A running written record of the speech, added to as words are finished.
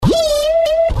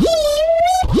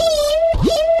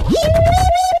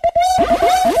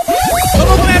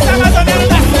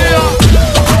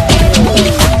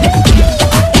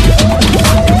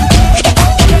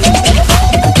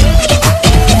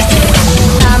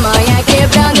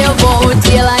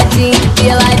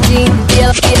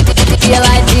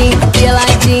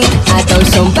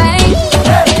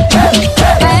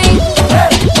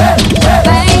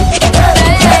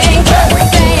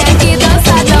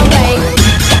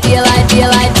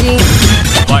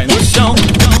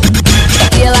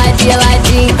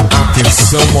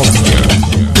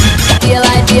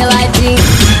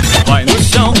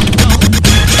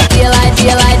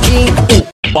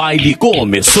baile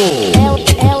começou.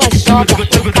 Ela joga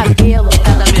o cabelo,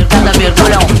 cada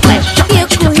mergulho é um flash.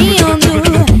 Fico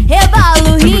rindo,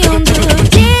 rebalo rindo,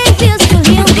 te visto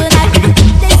rindo na cara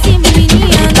desse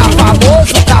menino.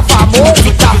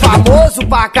 Tá famoso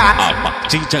pra cá. A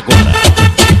partir de agora.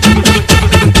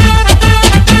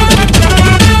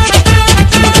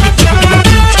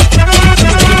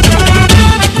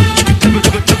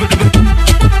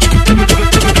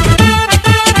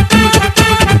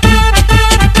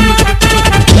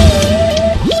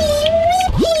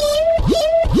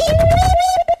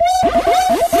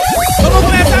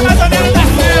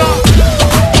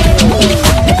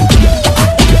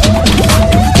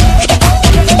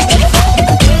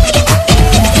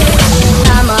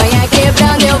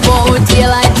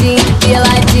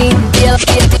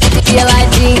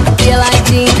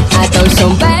 Então são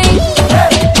bem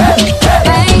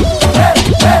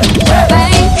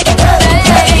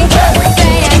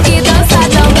aqui dançar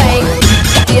também.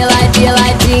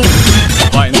 Piladinho,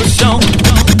 Vai no chão.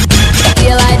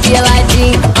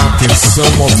 piladinho, Atenção,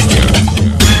 novinha.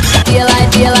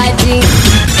 piladinho,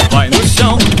 Vai no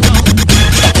chão.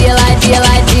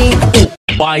 piladinho.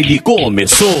 O baile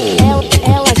começou.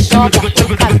 Ela joga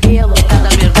o cabelo,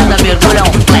 cada mergulho é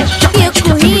um flash.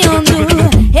 Fico rindo,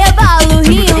 rebalo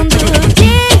rindo,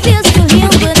 te visto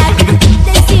rindo na cara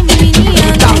desse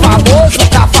menino. Tá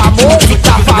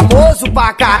famoso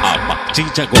pra cá. A partir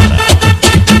de agora.